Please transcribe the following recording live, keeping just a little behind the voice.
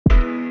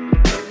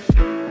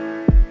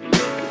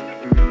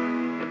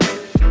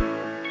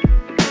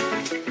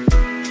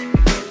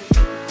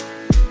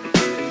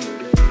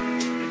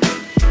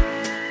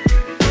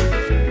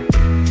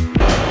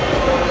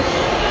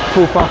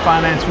Food Fun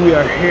Finance, we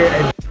are here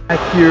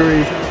at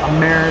Fieri's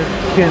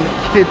American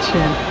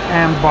Kitchen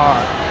and Bar.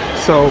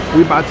 So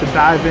we about to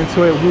dive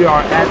into it. We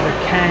are at the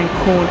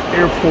Cancun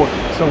airport.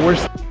 So we're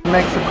in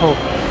Mexico.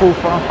 Food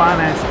Fun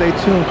Finance, stay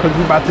tuned because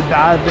we about to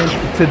dive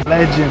into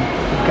legend,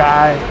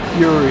 Guy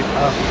Fieri,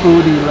 a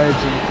foodie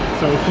legend.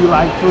 So if you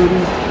like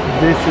foodies,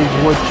 this is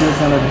what you're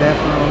gonna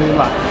definitely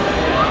like.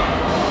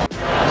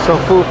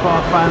 So Food Fun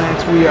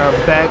Finance, we are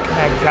back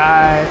at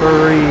Guy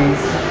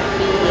Fieri's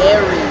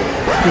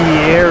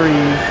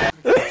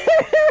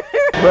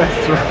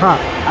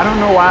restaurant. I don't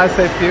know why I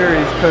say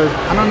Fieri's because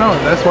I don't know.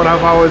 That's what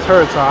I've always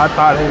heard. So I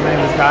thought his name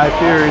is Guy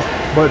Fieri's,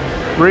 but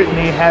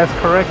Brittany has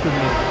corrected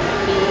me.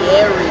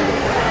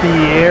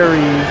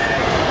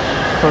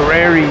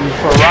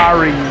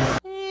 Ferraris.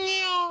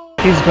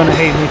 He's gonna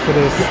hate me for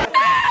this.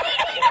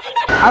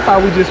 I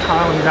thought we just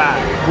call him Guy.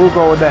 We'll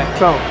go with that.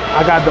 So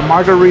I got the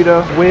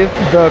margarita with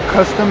the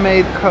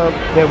custom-made cup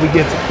that we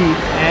get to keep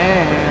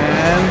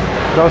and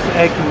Dos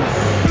Equis.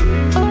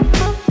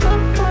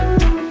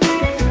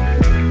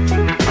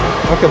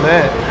 Look at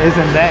that.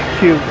 Isn't that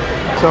cute?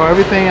 So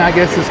everything, I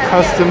guess, is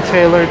custom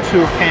tailored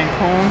to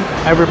Cancun.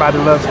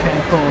 Everybody loves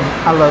Cancun.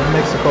 I love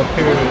Mexico,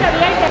 period.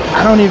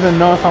 I don't even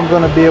know if I'm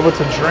going to be able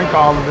to drink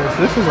all of this.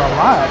 This is a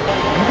lot.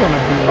 I'm going to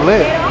be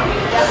lit.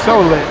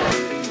 So lit.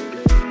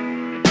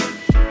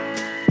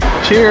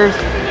 Cheers.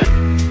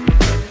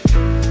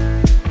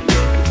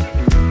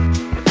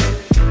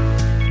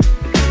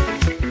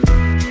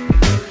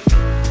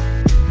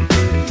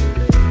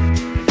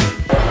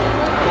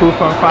 Food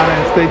Fun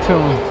Finance, stay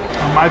tuned.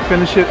 I might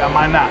finish it, I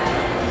might not.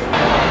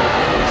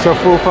 So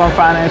Food Fun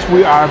Finance,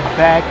 we are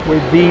back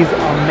with these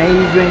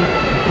amazing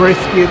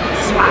brisket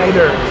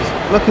sliders.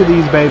 Look at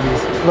these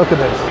babies. Look at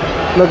this.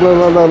 Look.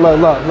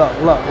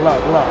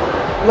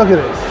 Look at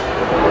this.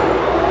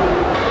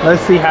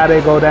 Let's see how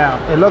they go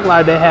down. It looked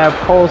like they have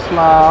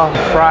coleslaw,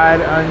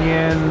 fried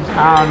onions,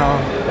 I don't know,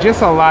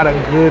 just a lot of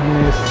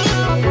goodness.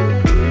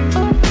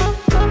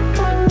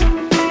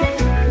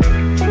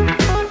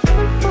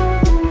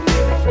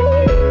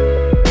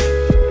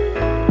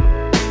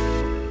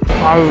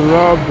 I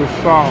love the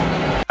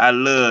sauce. I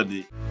loved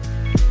it.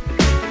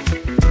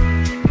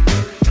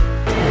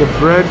 The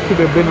bread could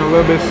have been a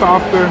little bit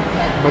softer,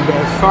 but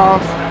that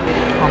sauce,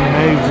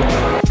 amazing.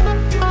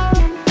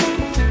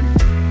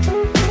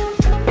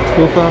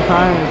 Food Fun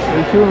Finance,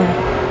 stay tuned.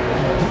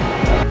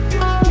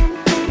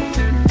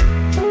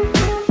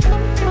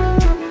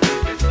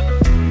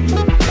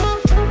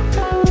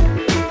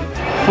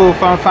 Food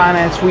Fun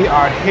Finance, we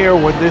are here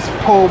with this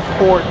pulled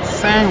pork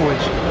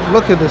sandwich.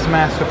 Look at this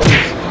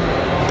masterpiece.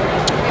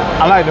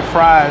 I like the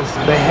fries.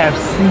 They have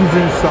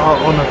seasoned salt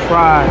on the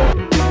fry.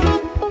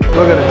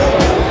 Look at this.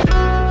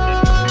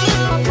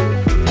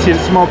 See the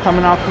smoke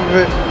coming off of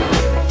it?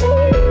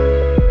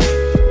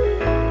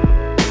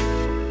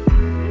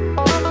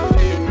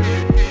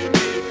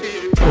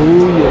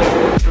 Oh yeah.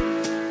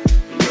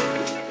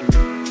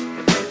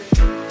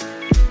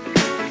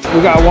 We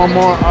got one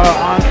more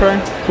entree.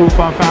 Food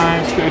Fun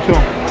Finance, stay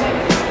tuned.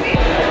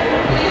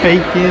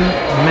 Bacon,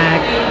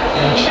 mac,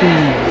 and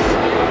cheese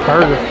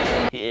burger.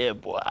 Yeah,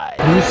 boy.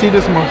 Do you see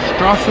this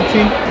monstrosity?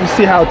 You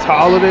see how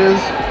tall it is?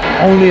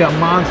 Only a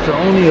monster,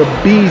 only a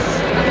beast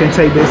can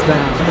take this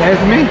down.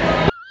 That's me.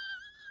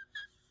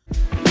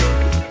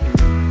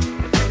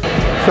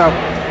 So,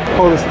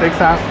 pull the sticks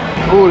out.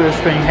 Ooh, this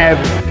thing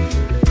heavy.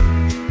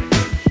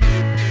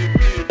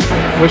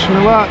 Wish me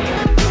luck.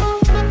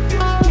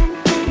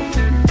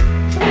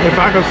 If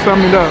I could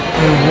sum it up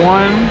in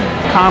one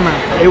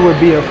comment, it would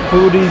be a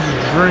foodie's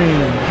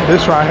dream.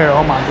 This right here,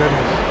 oh my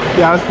goodness.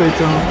 Y'all stay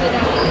tuned.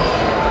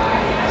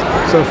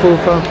 So Food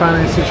Fun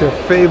Finance is your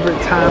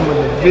favorite time of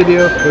the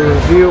video. The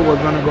review,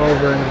 we're gonna go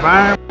over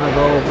environment, we're gonna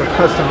go over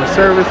customer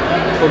service,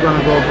 we're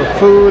gonna go over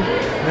food,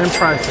 and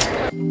pricing.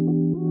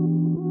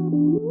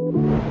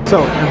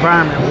 So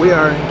environment, we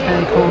are in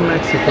Cancun,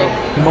 Mexico.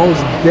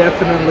 Most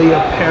definitely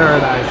a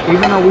paradise.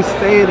 Even though we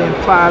stayed in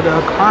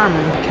Playa,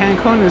 Carmen,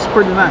 Cancun is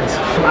pretty nice.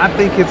 I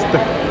think it's the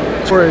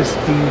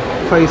touristy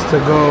place to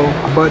go,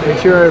 but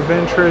if you're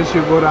adventurous,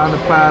 you go down to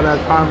Playa,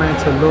 Carmen,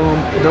 Tulum,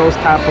 those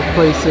type of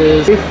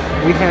places. If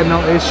we had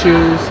no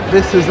issues,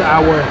 this is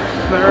our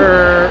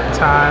third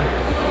time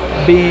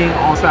being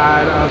on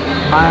side of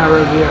Maya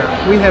Riviera.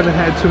 We haven't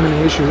had too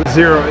many issues,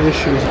 0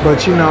 issues,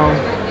 but you know,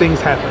 things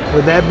happen.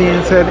 With that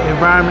being said,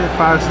 environment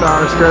 5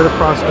 stars straight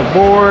across the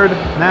board.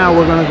 Now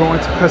we're gonna go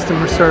into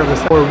customer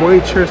service. Our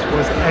waitress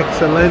was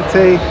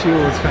excelente, she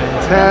was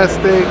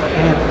fantastic,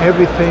 and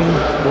everything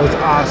was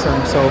awesome.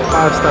 So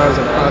 5 stars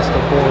across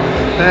the board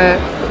with that.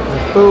 The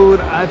food,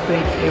 I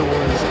think it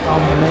was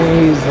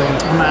amazing.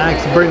 I'm gonna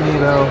ask Brittany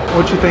though,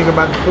 what you think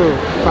about the food?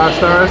 5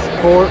 stars?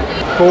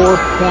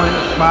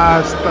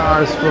 4.5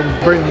 stars from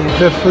Brittany,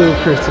 the food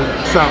critic.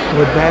 So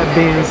with that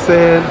being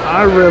said,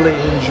 I really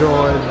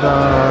enjoyed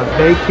the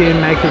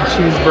bacon mac and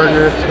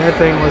cheeseburger. That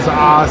thing was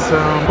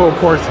awesome. Pulled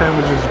pork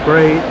sandwich is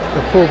great.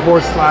 The pulled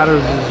pork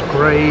sliders is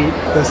great.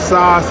 The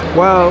sauce,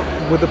 well,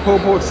 with the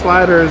pulled pork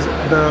sliders,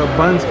 the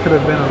buns could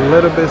have been a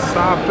little bit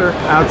softer.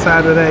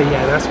 Outside of that,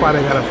 yeah, that's why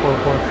they got a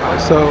 4.5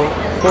 So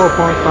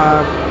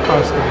 4.5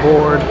 across the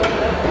board.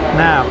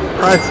 Now,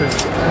 pricing.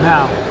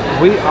 Now,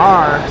 we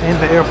are in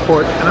the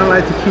airport and I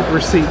like to keep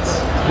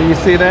receipts. Do you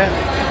see that?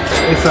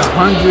 It's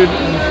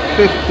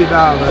 $150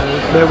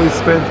 that we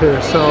spent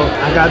here. So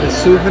I got the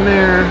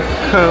souvenir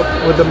cup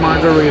with the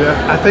margarita.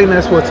 I think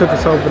that's what took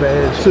us over the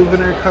edge.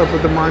 Souvenir cup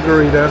with the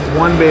margarita,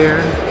 1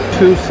 beer,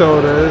 2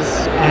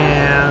 sodas,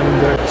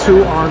 and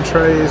 2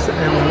 entrees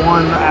and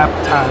 1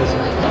 appetizer.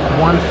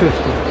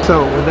 $150.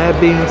 So with that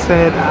being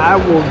said, I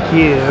will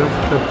give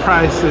the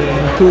pricing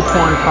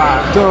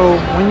 2.5. So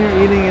when you're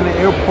eating in the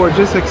airport,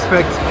 just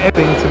expect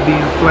everything to be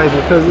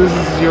inflated because this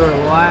is your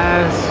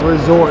last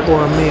resort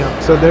for a meal.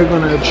 So they're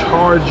gonna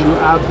charge you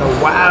out the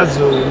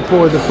wazoo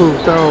for the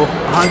food. So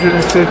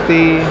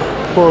 $150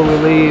 before we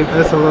leave.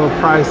 That's a little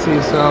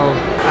pricey, so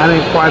I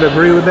didn't quite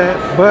agree with that,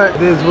 but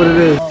it is what it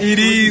is. It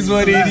is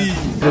what it is.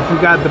 If you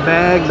got the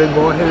bag, then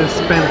go ahead and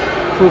spend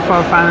Food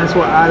Fund Finance.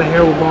 We're out of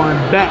here. We're going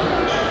back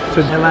to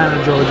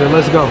Atlanta, Georgia.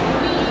 Let's go.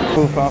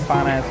 Food Fund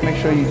Finance, make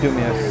sure you do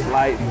me a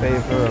slight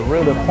favor, a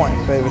real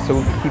important favor, so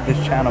we can keep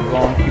this channel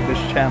going, keep this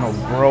channel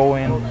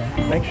growing.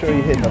 Make sure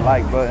you hit the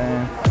like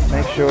button.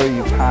 Make sure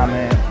you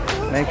comment.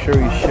 Make sure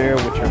you share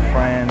with your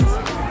friends.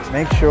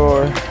 Make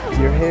sure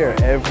you're here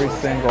every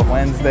single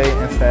Wednesday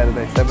and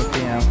Saturday, 7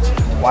 p.m.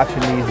 watching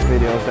these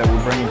videos that we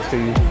bring to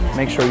you.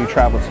 Make sure you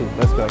travel too.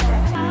 Let's go.